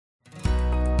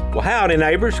Well, howdy,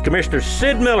 neighbors. Commissioner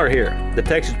Sid Miller here. The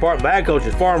Texas Department of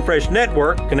Agriculture's Farm Fresh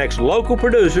Network connects local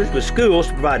producers with schools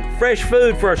to provide fresh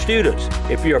food for our students.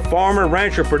 If you're a farmer,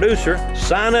 rancher, producer,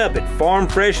 sign up at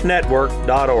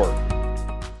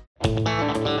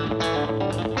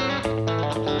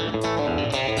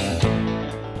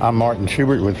farmfreshnetwork.org. I'm Martin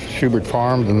Schubert with Schubert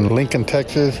Farms in Lincoln,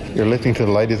 Texas. You're listening to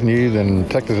the latest news in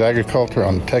Texas agriculture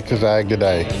on Texas Ag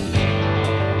Today.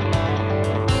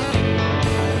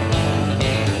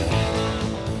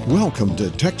 Welcome to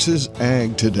Texas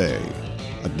Ag Today,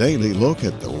 a daily look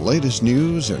at the latest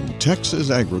news in Texas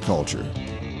agriculture.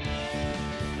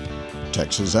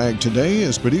 Texas Ag Today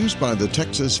is produced by the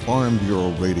Texas Farm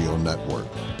Bureau Radio Network,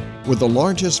 with the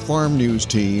largest farm news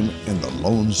team in the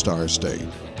Lone Star State.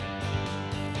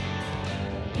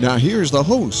 Now here's the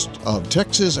host of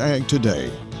Texas Ag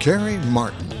Today, Carrie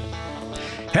Martin.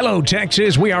 Hello,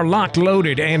 Texas. We are locked,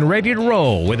 loaded, and ready to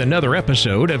roll with another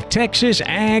episode of Texas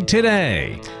Ag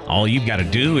Today. All you've got to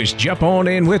do is jump on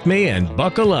in with me and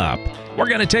buckle up. We're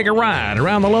going to take a ride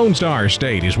around the Lone Star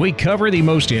State as we cover the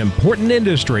most important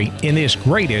industry in this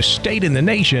greatest state in the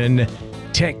nation,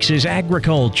 Texas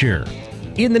agriculture.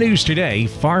 In the news today,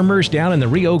 farmers down in the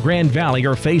Rio Grande Valley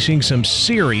are facing some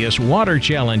serious water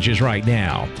challenges right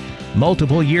now.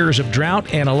 Multiple years of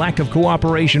drought and a lack of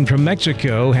cooperation from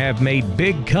Mexico have made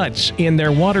big cuts in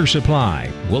their water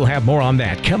supply. We'll have more on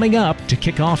that coming up to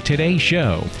kick off today's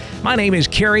show. My name is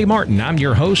Carrie Martin. I'm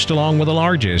your host along with the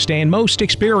largest and most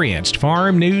experienced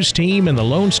farm news team in the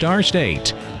Lone Star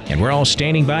State. And we're all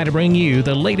standing by to bring you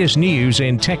the latest news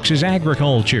in Texas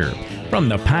agriculture. From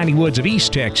the piney woods of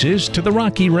East Texas to the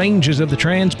rocky ranges of the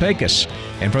Trans-Pecos,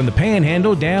 and from the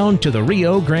Panhandle down to the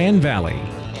Rio Grande Valley.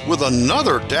 With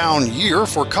another down year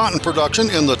for cotton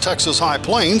production in the Texas High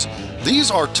Plains,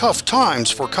 these are tough times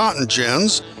for cotton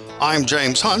gins. I'm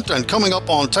James Hunt, and coming up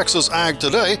on Texas Ag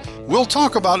Today, we'll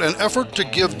talk about an effort to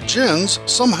give gins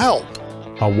some help.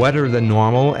 A wetter than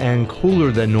normal and cooler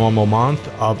than normal month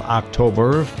of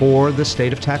October for the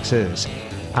state of Texas.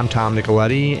 I'm Tom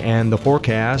Nicoletti, and the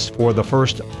forecast for the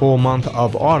first full month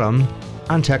of autumn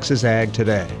on Texas Ag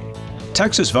Today.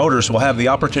 Texas voters will have the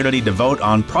opportunity to vote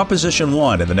on Proposition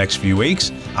 1 in the next few weeks.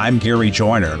 I'm Gary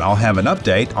Joyner, and I'll have an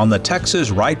update on the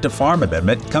Texas Right to Farm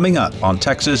Amendment coming up on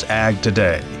Texas Ag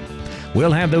Today.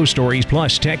 We'll have those stories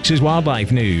plus Texas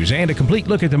wildlife news and a complete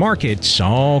look at the markets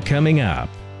all coming up.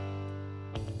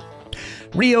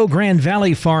 Rio Grande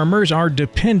Valley farmers are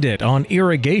dependent on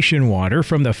irrigation water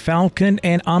from the Falcon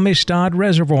and Amistad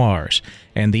reservoirs,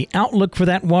 and the outlook for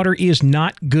that water is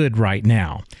not good right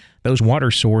now. Those water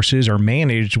sources are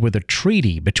managed with a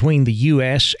treaty between the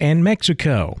U.S. and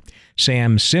Mexico.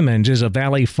 Sam Simmons is a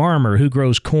valley farmer who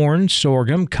grows corn,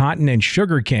 sorghum, cotton, and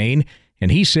sugarcane, and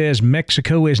he says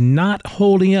Mexico is not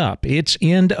holding up its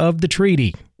end of the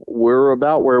treaty. We're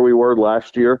about where we were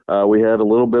last year. We had a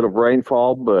little bit of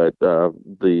rainfall, but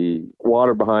the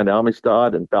water behind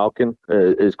Amistad and Falcon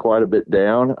is quite a bit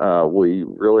down. We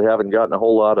really haven't gotten a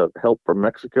whole lot of help from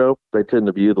Mexico. They tend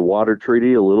to view the water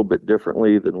treaty a little bit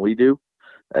differently than we do,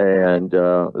 and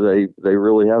they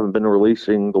really haven't been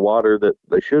releasing the water that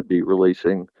they should be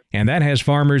releasing. And that has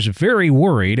farmers very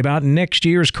worried about next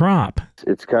year's crop.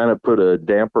 It's kind of put a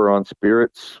damper on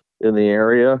spirits in the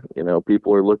area. You know,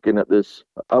 people are looking at this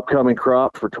upcoming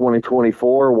crop for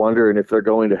 2024, wondering if they're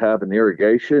going to have an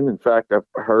irrigation. In fact, I've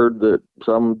heard that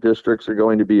some districts are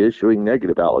going to be issuing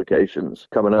negative allocations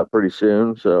coming up pretty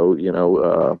soon. So,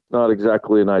 not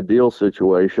exactly an ideal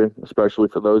situation, especially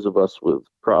for those of us with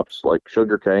crops like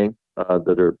sugarcane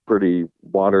that are pretty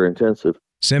water intensive.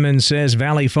 Simmons says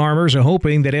valley farmers are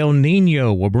hoping that El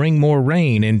Nino will bring more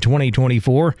rain in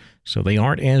 2024 so they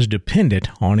aren't as dependent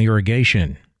on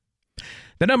irrigation.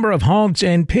 The number of hogs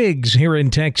and pigs here in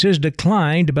Texas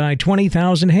declined by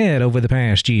 20,000 head over the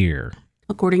past year.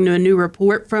 According to a new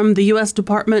report from the U.S.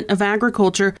 Department of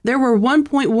Agriculture, there were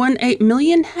 1.18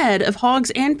 million head of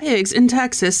hogs and pigs in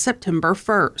Texas September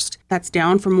 1st. That's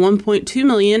down from 1.2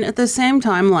 million at the same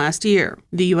time last year.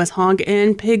 The U.S. hog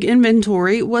and pig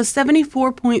inventory was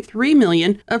 74.3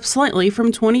 million, up slightly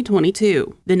from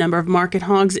 2022. The number of market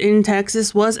hogs in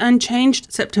Texas was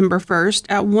unchanged September 1st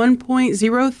at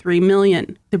 1.03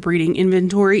 million. The breeding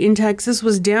inventory in Texas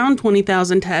was down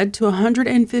 20,000 head to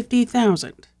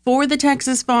 150,000. For the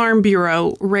Texas Farm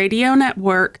Bureau Radio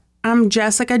Network, I'm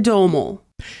Jessica Domel.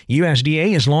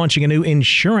 USDA is launching a new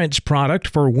insurance product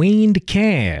for weaned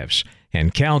calves,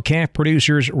 and cow-calf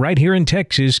producers right here in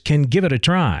Texas can give it a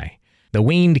try. The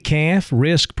Weaned Calf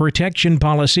Risk Protection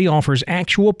Policy offers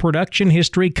actual production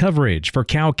history coverage for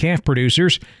cow-calf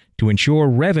producers to ensure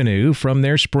revenue from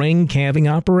their spring calving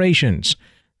operations.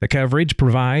 The coverage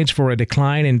provides for a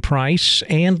decline in price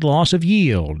and loss of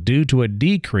yield due to a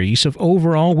decrease of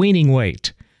overall weaning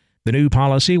weight. The new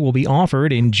policy will be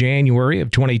offered in January of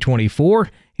 2024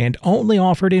 and only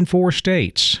offered in 4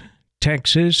 states: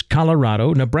 Texas,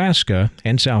 Colorado, Nebraska,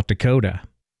 and South Dakota.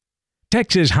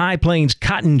 Texas High Plains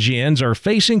cotton gins are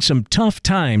facing some tough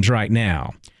times right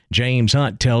now. James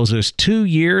Hunt tells us 2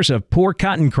 years of poor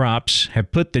cotton crops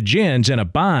have put the gins in a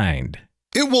bind.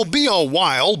 It will be a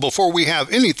while before we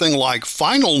have anything like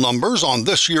final numbers on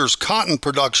this year's cotton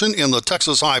production in the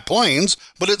Texas High Plains,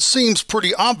 but it seems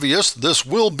pretty obvious this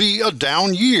will be a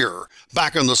down year.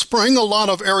 Back in the spring, a lot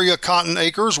of area cotton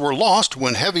acres were lost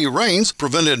when heavy rains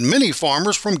prevented many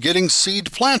farmers from getting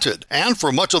seed planted. And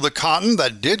for much of the cotton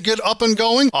that did get up and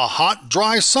going, a hot,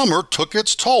 dry summer took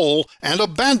its toll, and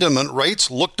abandonment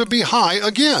rates look to be high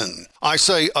again. I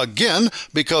say again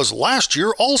because last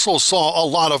year also saw a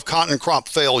lot of cotton crop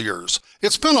failures.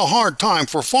 It's been a hard time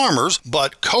for farmers,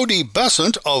 but Cody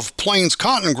Besant of Plains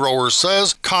Cotton Growers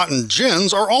says cotton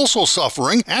gins are also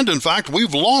suffering, and in fact,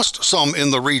 we've lost some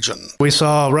in the region. We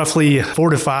saw roughly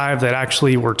 4 to 5 that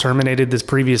actually were terminated this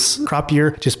previous crop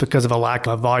year just because of a lack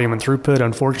of volume and throughput,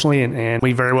 unfortunately, and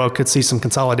we very well could see some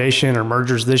consolidation or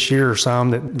mergers this year, or some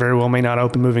that very well may not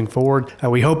open moving forward.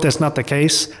 We hope that's not the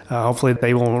case. Hopefully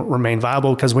they will remain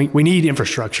viable because we need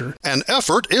infrastructure. An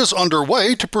effort is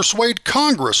underway to persuade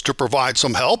Congress to provide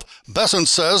some help. Besant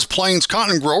says Plains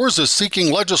Cotton Growers is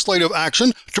seeking legislative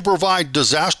action to provide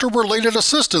disaster-related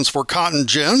assistance for cotton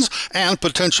gins and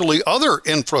potentially other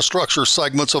infrastructure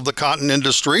segments of the cotton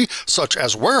industry, such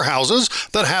as warehouses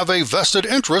that have a vested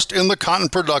interest in the cotton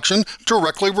production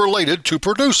directly related to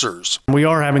producers. We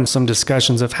are having some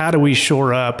discussions of how do we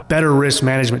shore up better risk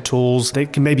management tools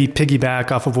that can maybe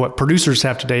piggyback off of what producers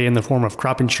have today in the form of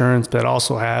crop insurance, but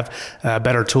also have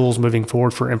better tools moving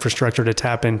forward for infrastructure to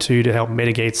tap into to help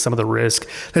mitigate some of the risk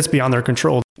that's beyond their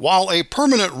control. While a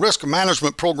permanent risk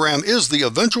management program is the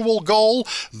eventual goal,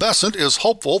 Besant is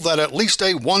hopeful that at least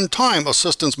a one-time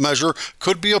assistance measure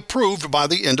could be approved by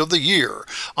the end of the year.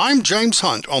 I'm James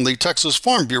Hunt on the Texas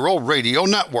Farm Bureau Radio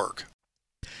Network.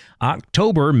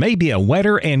 October may be a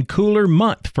wetter and cooler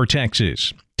month for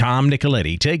Texas. Tom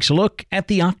Nicoletti takes a look at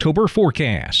the October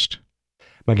forecast.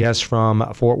 My guest from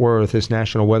Fort Worth is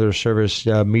National Weather Service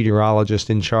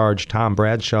meteorologist in charge, Tom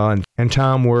Bradshaw. And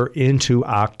Tom, we're into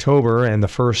October and the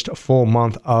first full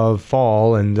month of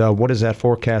fall. And what is that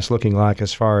forecast looking like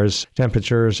as far as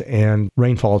temperatures and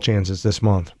rainfall chances this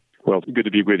month? Well, good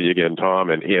to be with you again,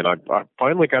 Tom. And I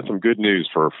finally got some good news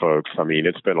for folks. I mean,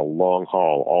 it's been a long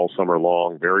haul all summer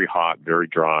long, very hot, very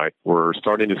dry. We're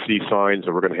starting to see signs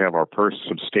that we're going to have our first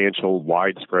substantial,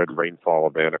 widespread rainfall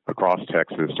event across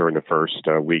Texas during the first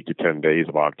week to 10 days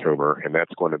of October. And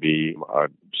that's going to be a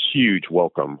huge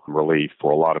welcome relief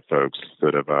for a lot of folks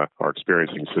that are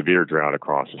experiencing severe drought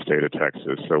across the state of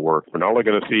Texas. So we're not only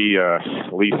going to see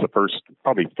at least the first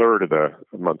probably third of the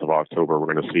month of October,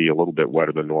 we're going to see a little bit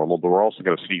wetter than normal, but we're also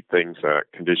going to see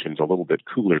conditions a little bit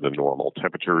cooler than normal.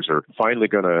 Temperatures are finally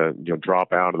going to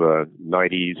drop out of the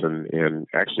 90s and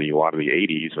actually a lot of the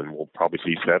 80s, and we'll probably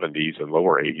see 70s and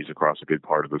lower 80s across a good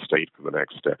part of the state for the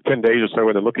next 10 days or so.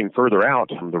 And then looking further out,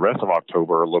 the rest of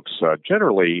October looks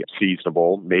generally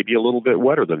seasonable, maybe a little bit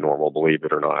wetter than normal, believe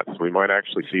it or not. So we might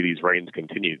actually see these rains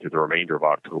continue through the remainder of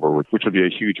October, which would be a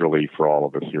huge relief for all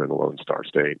of us here in the Lone Star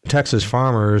State. Texas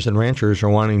farmers and ranchers are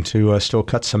wanting to still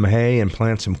cut some hay and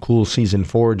plant some cool season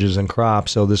forages and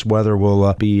crops, so this weather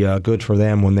will be good for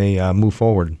them when they move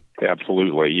forward.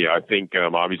 Absolutely. Yeah, I think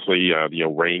obviously,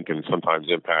 rain can sometimes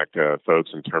impact folks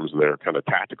in terms of their kind of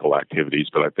tactical activities.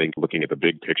 But I think looking at the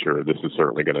big picture, this is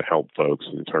certainly going to help folks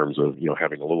in terms of,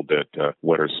 having a little bit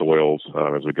wetter soils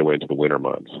as we go into the winter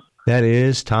months. That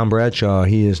is Tom Bradshaw.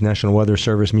 He is National Weather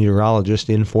Service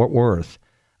meteorologist in Fort Worth.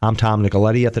 I'm Tom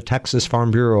Nicoletti at the Texas Farm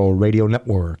Bureau Radio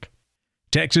Network.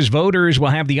 Texas voters will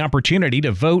have the opportunity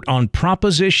to vote on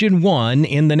Proposition 1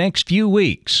 in the next few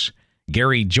weeks.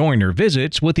 Gary Joyner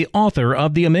visits with the author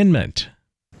of the amendment.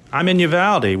 I'm in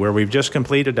Uvalde, where we've just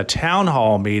completed a town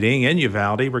hall meeting in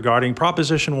Uvalde regarding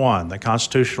Proposition 1, the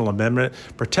constitutional amendment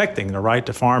protecting the right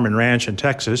to farm and ranch in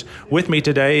Texas. With me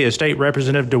today is State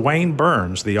Representative Dwayne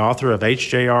Burns, the author of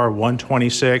HJR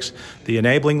 126, the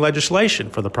enabling legislation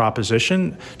for the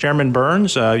proposition. Chairman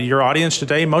Burns, your audience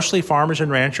today, mostly farmers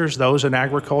and ranchers, those in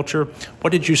agriculture. What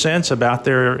did you sense about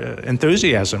their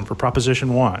enthusiasm for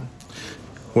Proposition 1?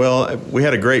 Well, we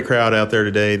had a great crowd out there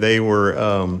today. They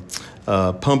were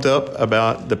pumped up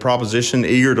about the proposition,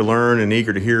 eager to learn and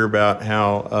eager to hear about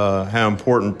how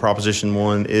important Proposition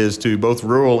 1 is to both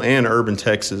rural and urban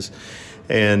Texas.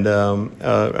 and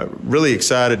really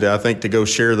excited, I think, to go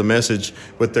share the message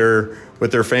with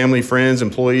their family, friends,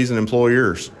 employees, and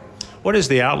employers. What is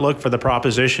the outlook for the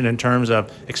proposition in terms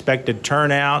of expected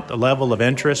turnout, the level of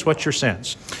interest? What's your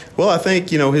sense? Well, I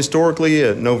think,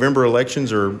 historically, November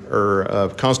elections or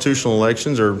constitutional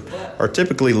elections are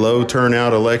typically low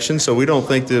turnout elections, so we don't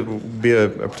think that will be a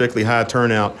particularly high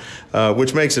turnout,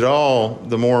 which makes it all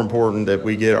the more important that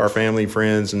we get our family,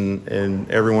 friends,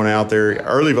 and everyone out there.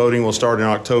 Early voting will start in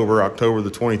October the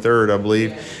 23rd, I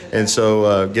believe, and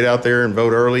so get out there and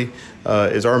vote early.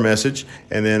 Is our message.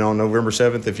 And then on November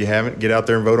 7th, if you haven't, get out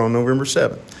there and vote on November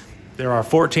 7th. There are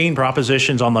 14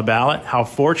 propositions on the ballot. How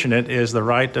fortunate is the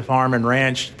Right to Farm and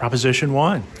Ranch Proposition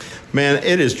 1? Man,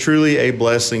 it is truly a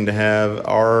blessing to have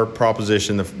our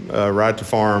proposition, the Right to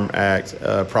Farm Act,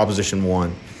 Proposition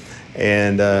 1.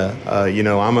 And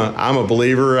I'm a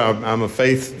believer. I'm a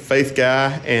faith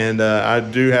guy, and I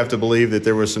do have to believe that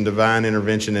there was some divine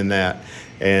intervention in that.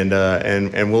 And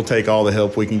we'll take all the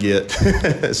help we can get.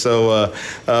 So,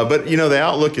 but the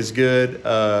outlook is good.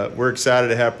 We're excited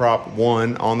to have Prop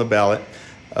 1 on the ballot,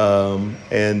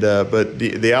 but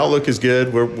the outlook is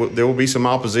good. There will be some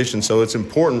opposition, so it's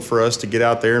important for us to get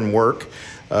out there and work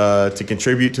to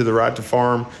contribute to the Right to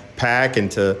Farm PAC and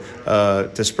to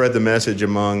spread the message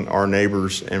among our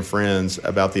neighbors and friends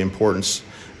about the importance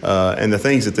and the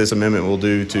things that this amendment will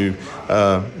do to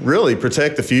really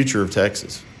protect the future of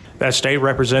Texas. That's State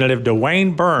Representative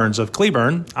Dwayne Burns of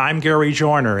Cleburne. I'm Gary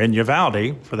Joyner in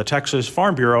Uvalde for the Texas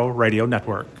Farm Bureau Radio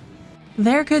Network.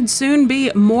 There could soon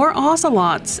be more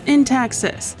ocelots in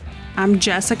Texas. I'm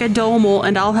Jessica Domel,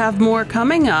 and I'll have more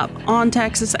coming up on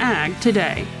Texas Ag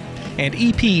Today. And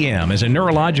EPM is a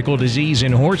neurological disease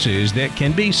in horses that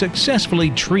can be successfully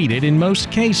treated in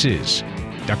most cases.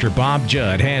 Dr. Bob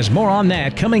Judd has more on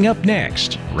that coming up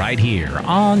next, right here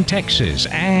on Texas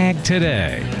Ag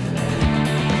Today.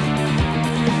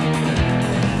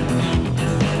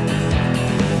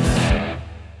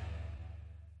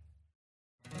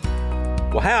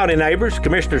 Well, howdy, neighbors.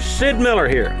 Commissioner Sid Miller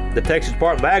here. The Texas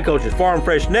Department of Agriculture's Farm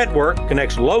Fresh Network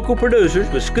connects local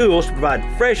producers with schools to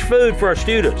provide fresh food for our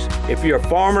students. If you're a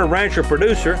farmer, rancher,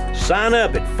 producer, sign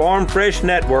up at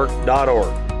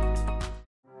farmfreshnetwork.org.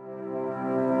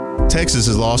 Texas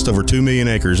has lost over 2 million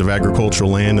acres of agricultural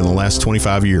land in the last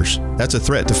 25 years. That's a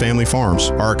threat to family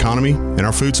farms, our economy, and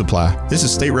our food supply. This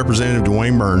is State Representative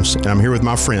Dwayne Burns, and I'm here with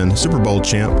my friend, Super Bowl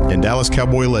champ, and Dallas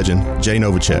Cowboy legend, Jay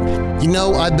Novacek.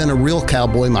 I've been a real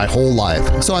cowboy my whole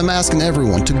life, so I'm asking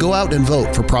everyone to go out and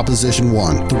vote for Proposition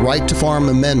 1, the Right to Farm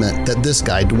Amendment that this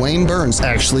guy, Dwayne Burns,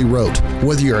 actually wrote.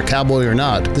 Whether you're a cowboy or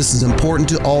not, this is important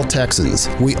to all Texans.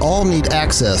 We all need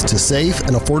access to safe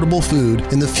and affordable food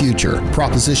in the future.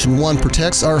 Proposition 1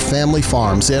 protects our family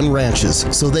farms and ranches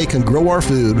so they can grow our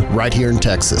food right here in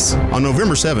Texas. On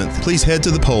November 7th, please head to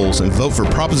the polls and vote for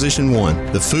Proposition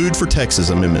 1, the Food for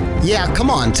Texas Amendment. Yeah, come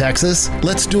on, Texas.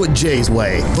 Let's do it Jay's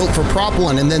way. Vote for Prop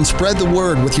 1 and then spread the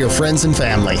word with your friends and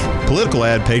family. Political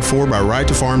ad paid for by Right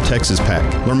to Farm Texas PAC.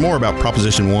 Learn more about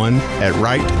Proposition 1 at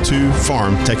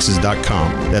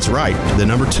right2farmtexas.com. That's right, the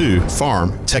number 2,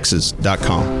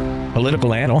 farmtexas.com.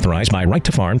 Political ad authorized by Right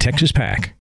to Farm Texas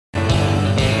PAC.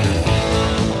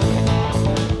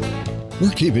 We're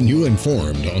keeping you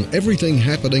informed on everything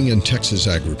happening in Texas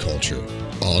agriculture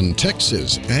on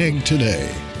Texas Ag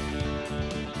Today.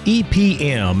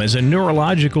 EPM is a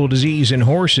neurological disease in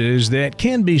horses that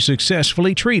can be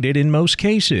successfully treated in most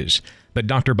cases. But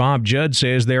Dr. Bob Judd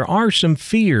says there are some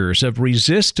fears of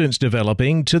resistance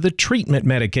developing to the treatment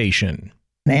medication.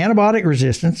 Antibiotic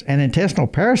resistance and intestinal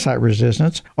parasite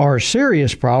resistance are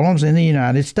serious problems in the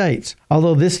United States.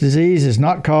 Although this disease is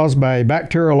not caused by a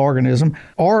bacterial organism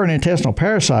or an intestinal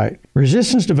parasite,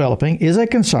 resistance developing is a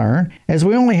concern as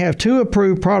we only have 2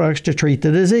 approved products to treat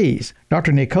the disease.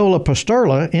 Dr. Nicola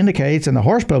Posterla indicates in the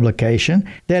horse publication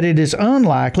that it is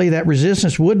unlikely that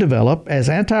resistance would develop as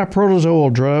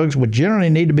antiprotozoal drugs would generally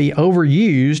need to be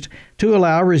overused to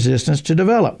allow resistance to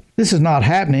develop. This is not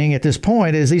happening at this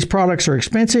point as these products are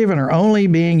expensive and are only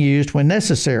being used when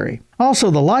necessary.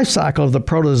 Also, the life cycle of the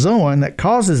protozoan that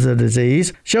causes the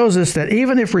disease shows us that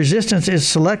even if resistance is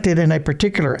selected in a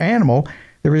particular animal,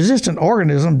 the resistant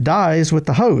organism dies with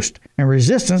the host, and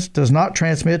resistance does not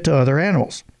transmit to other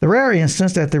animals. The rare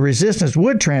instance that the resistance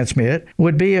would transmit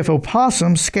would be if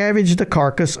opossums scavenged the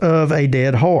carcass of a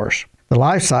dead horse. The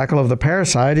life cycle of the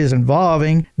parasite is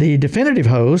involving the definitive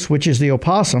host, which is the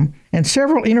opossum, and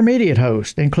several intermediate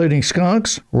hosts, including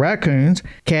skunks, raccoons,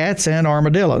 cats, and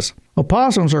armadillos.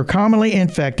 Opossums are commonly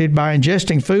infected by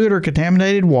ingesting food or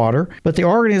contaminated water, but the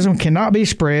organism cannot be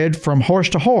spread from horse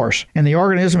to horse, and the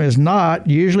organism is not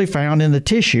usually found in the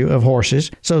tissue of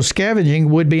horses, so scavenging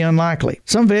would be unlikely.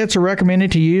 Some vets are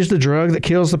recommended to use the drug that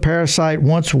kills the parasite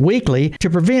once weekly to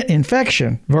prevent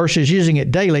infection versus using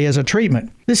it daily as a treatment.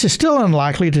 This is still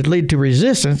unlikely to lead to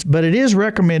resistance, but it is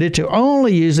recommended to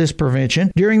only use this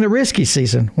prevention during the risky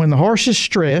season when the horse is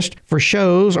stressed for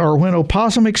shows or when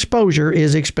opossum exposure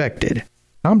is expected.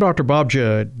 I'm Dr. Bob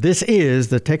Judd. This is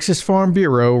the Texas Farm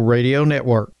Bureau Radio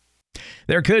Network.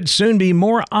 There could soon be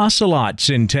more ocelots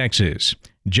in Texas.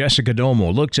 Jessica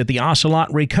Domo looks at the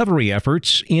ocelot recovery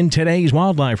efforts in today's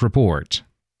Wildlife Report.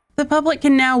 The public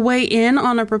can now weigh in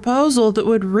on a proposal that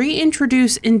would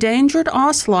reintroduce endangered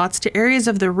ocelots to areas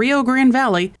of the Rio Grande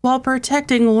Valley while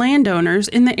protecting landowners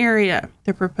in the area.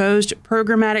 The proposed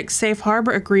programmatic safe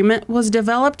harbor agreement was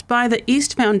developed by the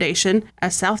East Foundation,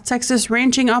 a South Texas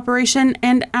ranching operation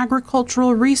and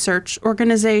agricultural research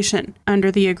organization.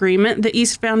 Under the agreement, the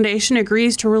East Foundation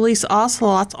agrees to release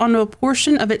ocelots onto a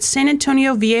portion of its San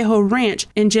Antonio Viejo Ranch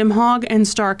in Jim Hogg and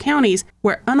Starr counties,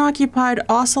 where unoccupied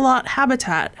ocelot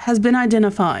habitat has been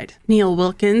identified. Neil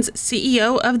Wilkins,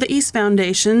 CEO of the East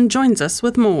Foundation, joins us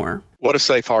with more. What a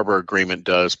safe harbor agreement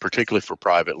does, particularly for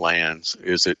private lands,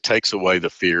 is it takes away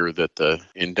the fear that the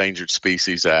Endangered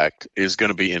Species Act is going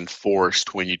to be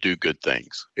enforced when you do good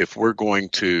things. If we're going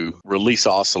to release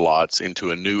ocelots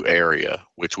into a new area,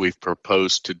 which we've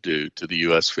proposed to do to the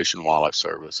U.S. Fish and Wildlife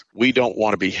Service, we don't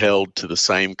want to be held to the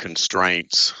same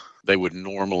constraints they would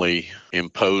normally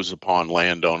impose upon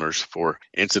landowners for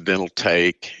incidental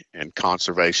take and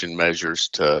conservation measures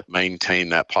to maintain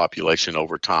that population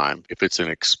over time. If it's an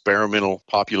experimental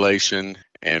population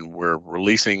and we're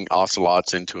releasing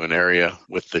ocelots into an area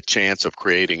with the chance of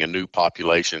creating a new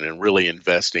population and really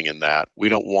investing in that, we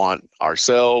don't want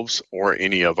ourselves or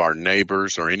any of our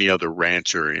neighbors or any other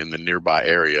rancher in the nearby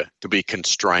area to be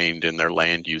constrained in their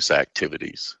land use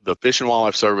activities. The Fish and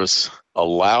Wildlife Service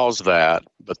allows that,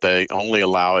 but they only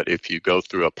allow it if you go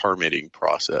through a permitting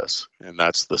process. And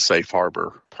that's the safe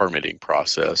harbor permitting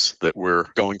process that we're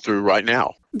going through right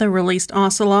now. The released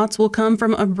ocelots will come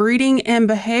from a breeding and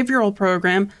behavioral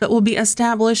program that will be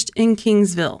established in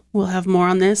Kingsville. We'll have more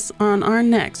on this on our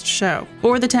next show.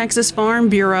 For the Texas Farm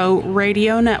Bureau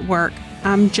Radio Network,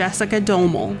 I'm Jessica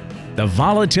Domel. The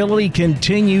volatility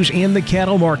continues in the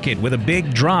cattle market with a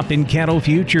big drop in cattle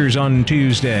futures on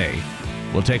Tuesday.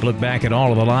 We'll take a look back at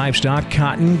all of the livestock,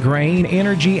 cotton, grain,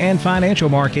 energy, and financial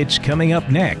markets coming up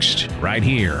next, right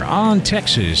here on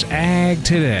Texas Ag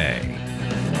Today.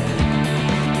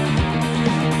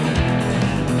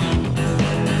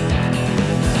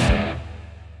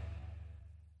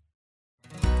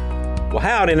 Well,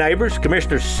 howdy, neighbors.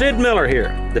 Commissioner Sid Miller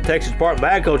here. The Texas Department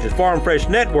of Agriculture's Farm Fresh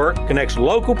Network connects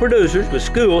local producers with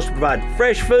schools to provide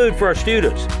fresh food for our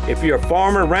students. If you're a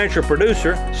farmer, rancher,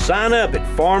 producer, sign up at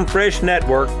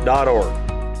farmfreshnetwork.org.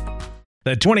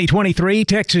 The 2023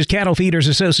 Texas Cattle Feeders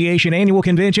Association Annual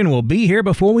Convention will be here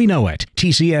before we know it.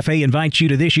 TCFA invites you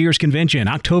to this year's convention,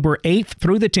 October 8th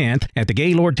through the 10th at the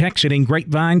Gaylord Texan in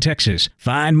Grapevine, Texas.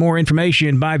 Find more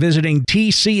information by visiting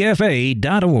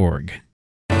tcfa.org.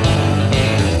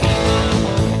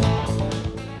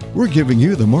 We're giving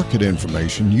you the market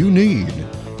information you need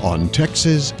on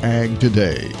Texas Ag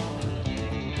Today.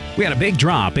 We had a big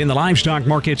drop in the livestock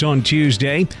markets on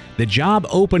Tuesday. The job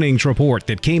openings report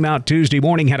that came out Tuesday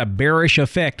morning had a bearish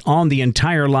effect on the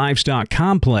entire livestock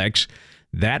complex.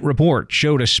 That report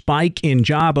showed a spike in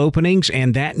job openings,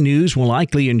 and that news will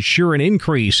likely ensure an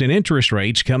increase in interest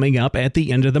rates coming up at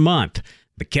the end of the month.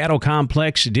 The cattle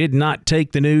complex did not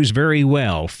take the news very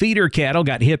well. Feeder cattle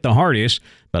got hit the hardest,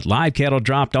 but live cattle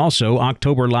dropped also.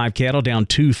 October live cattle down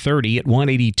 230 at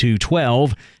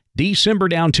 182.12. December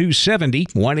down 270,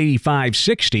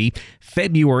 185.60.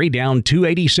 February down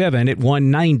 287 at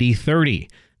 190.30.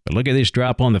 But look at this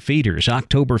drop on the feeders.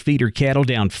 October feeder cattle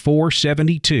down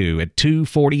 472 at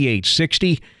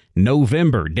 248.60.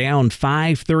 November down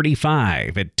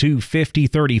 535 at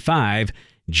 250.35.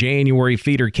 January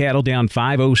feeder cattle down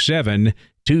 507,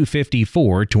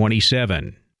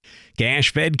 254.27.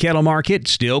 Cash-fed cattle market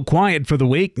still quiet for the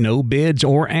week. No bids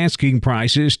or asking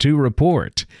prices to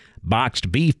report.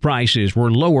 Boxed beef prices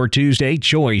were lower Tuesday.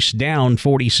 Choice down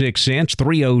 46 cents,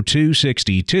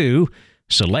 302.62.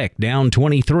 Select down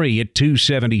 23 at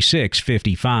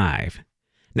 276.55.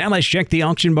 Now let's check the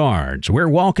auction barns. We're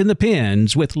walking the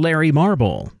pens with Larry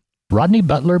Marble. Rodney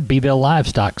Butler, Beeville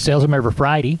Livestock, sells them every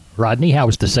Friday. Rodney, how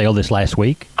was the sale this last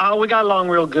week? We got along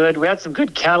real good. We had some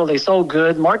good cattle. They sold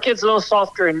good. Market's a little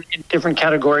softer in different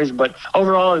categories, but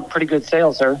overall, a pretty good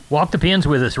sale, sir. Walk the pens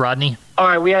with us, Rodney. All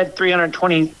right, we had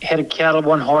 320 head of cattle,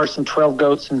 1 horse, and 12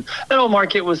 goats, and that old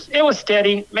market was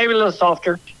steady, maybe a little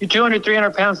softer. Your 200,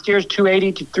 300-pound steers,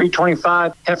 280 to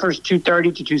 325. Heifers,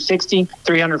 230 to 260.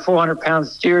 300, 400-pound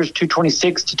steers,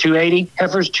 226 to 280.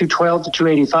 Heifers, 212 to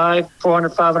 285.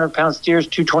 400, 500-pound steers,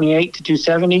 228 to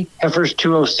 270. Heifers,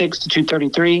 206 to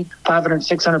 233. 500,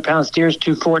 600-pound steers,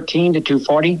 214 to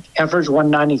 240. Heifers,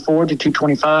 194 to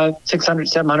 225. 600,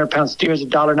 700-pound steers,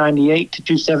 $1.98 to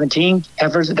 217.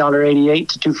 Heifers, $1.88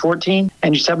 to 214,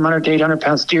 and your 700 to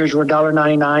 800-pound steers were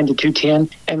 $1.99 to 210,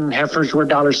 and heifers were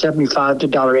 $1.75 to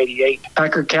 $1.88.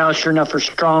 Packer cows, sure enough, are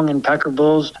strong, and Packer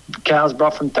bulls cows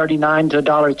brought from $39 to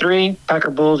 $1.03. Packer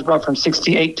bulls brought from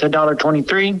 $68 to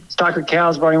 $1.23. Stocker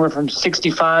cows brought anywhere from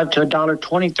 $65 to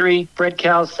 $1.23. Bred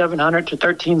cows, $700 to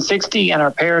 $13.60, and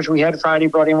our pairs we had Friday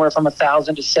brought anywhere from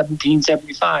 $1,000 to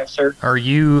 $17.75, sir. Are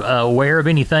you aware of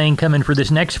anything coming for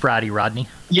this next Friday, Rodney?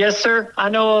 Yes, sir. I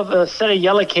know of a set of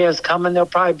yellow calves coming. There'll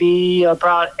probably be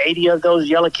about 80 of those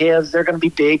yellow calves. They're going to be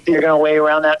big. They're going to weigh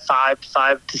around that 5 to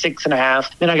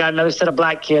 6.5. Then I got another set of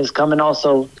black calves coming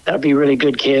also. That'll be really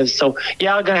good calves. So,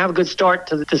 yeah, I'm going to have a good start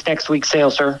to this next week's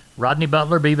sale, sir. Rodney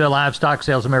Butler, Beeville Livestock,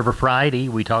 sells them every Friday.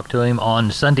 We talk to him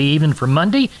on Sunday evening for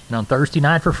Monday and on Thursday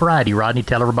night for Friday. Rodney,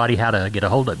 tell everybody how to get a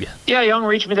hold of you. Yeah, you can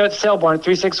reach me there at the cell barn,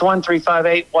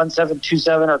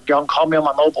 361-358-1727, or you can call me on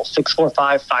my mobile,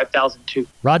 645-5002.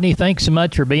 Rodney, thanks so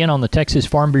much for being on the Texas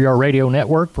Farm Bureau Radio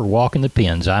Network for Walking the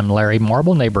Pens. I'm Larry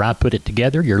Marble, neighbor I put it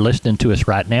together. You're listening to us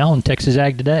right now on Texas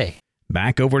Ag Today.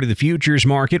 Back over to the futures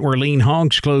market where lean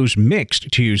hogs closed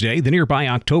mixed Tuesday. The nearby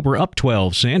October up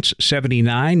 12 cents,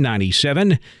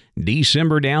 79.97.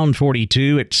 December down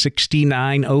 42 at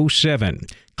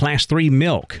 69.07. Class 3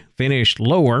 milk finished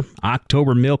lower.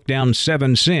 October milk down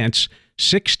 7 cents,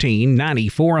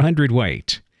 16.94 a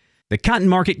hundredweight. The cotton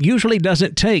market usually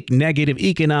doesn't take negative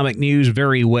economic news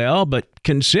very well, but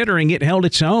considering it held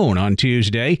its own on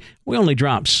Tuesday, we only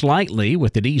dropped slightly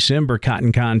with the December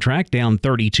cotton contract down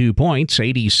 32 points,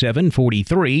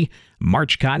 87.43.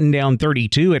 March cotton down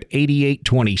 32 at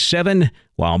 88.27,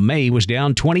 while May was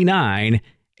down 29,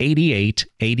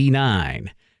 88.89.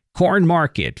 Corn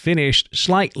market finished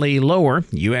slightly lower.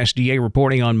 USDA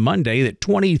reporting on Monday that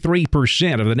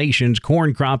 23% of the nation's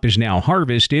corn crop is now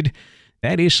harvested.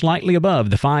 That is slightly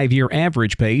above the 5-year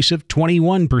average pace of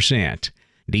 21%.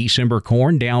 December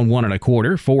corn down 1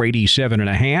 1/4,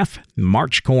 487.5.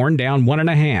 March corn down 1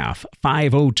 1/2,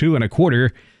 502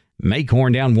 1/4. May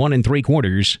corn down 1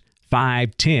 3/4,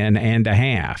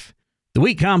 510.5. The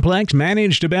wheat complex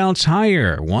managed to bounce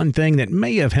higher. One thing that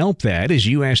may have helped that is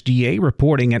USDA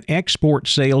reporting an export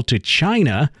sale to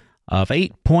China of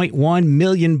 8.1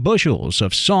 million bushels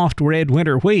of soft red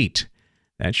winter wheat.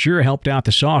 That sure helped out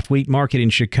the soft wheat market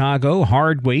in Chicago.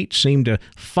 Hard wheat seemed to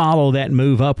follow that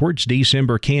move upwards.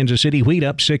 December Kansas City wheat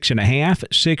up 6.5,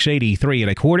 683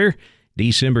 1/4.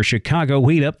 December Chicago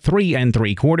wheat up 3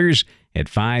 3/4 at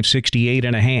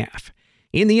 568.5.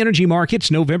 In the energy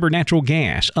markets, November natural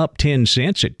gas up 10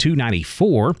 cents at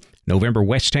 294. November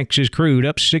West Texas crude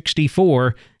up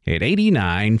 64 at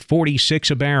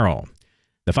 89.46 a barrel.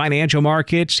 The financial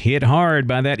markets hit hard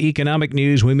by that economic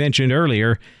news we mentioned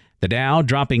earlier. The Dow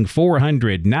dropping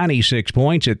 496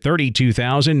 points at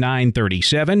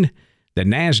 32,937. The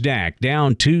Nasdaq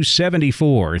down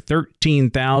 274,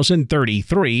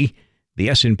 13,033. The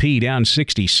S&P down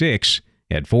 66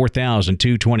 at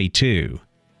 4,222.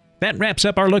 That wraps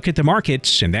up our look at the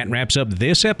markets, and that wraps up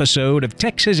this episode of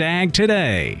Texas Ag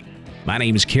Today. My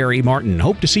name is Kerry Martin.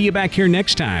 Hope to see you back here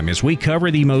next time as we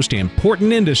cover the most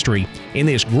important industry in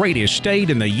this greatest state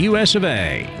in the U.S. of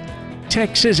A.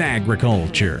 Texas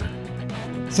Agriculture.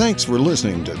 Thanks for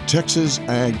listening to Texas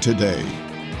Ag Today.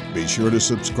 Be sure to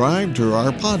subscribe to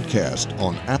our podcast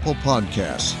on Apple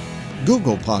Podcasts,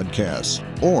 Google Podcasts,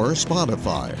 or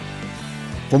Spotify.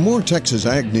 For more Texas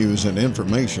Ag news and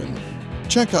information,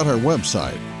 check out our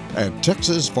website at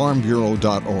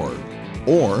texasfarmbureau.org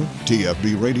or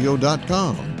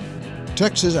tfbradio.com.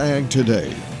 Texas Ag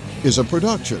Today is a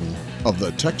production of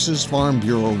the Texas Farm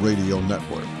Bureau Radio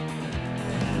Network.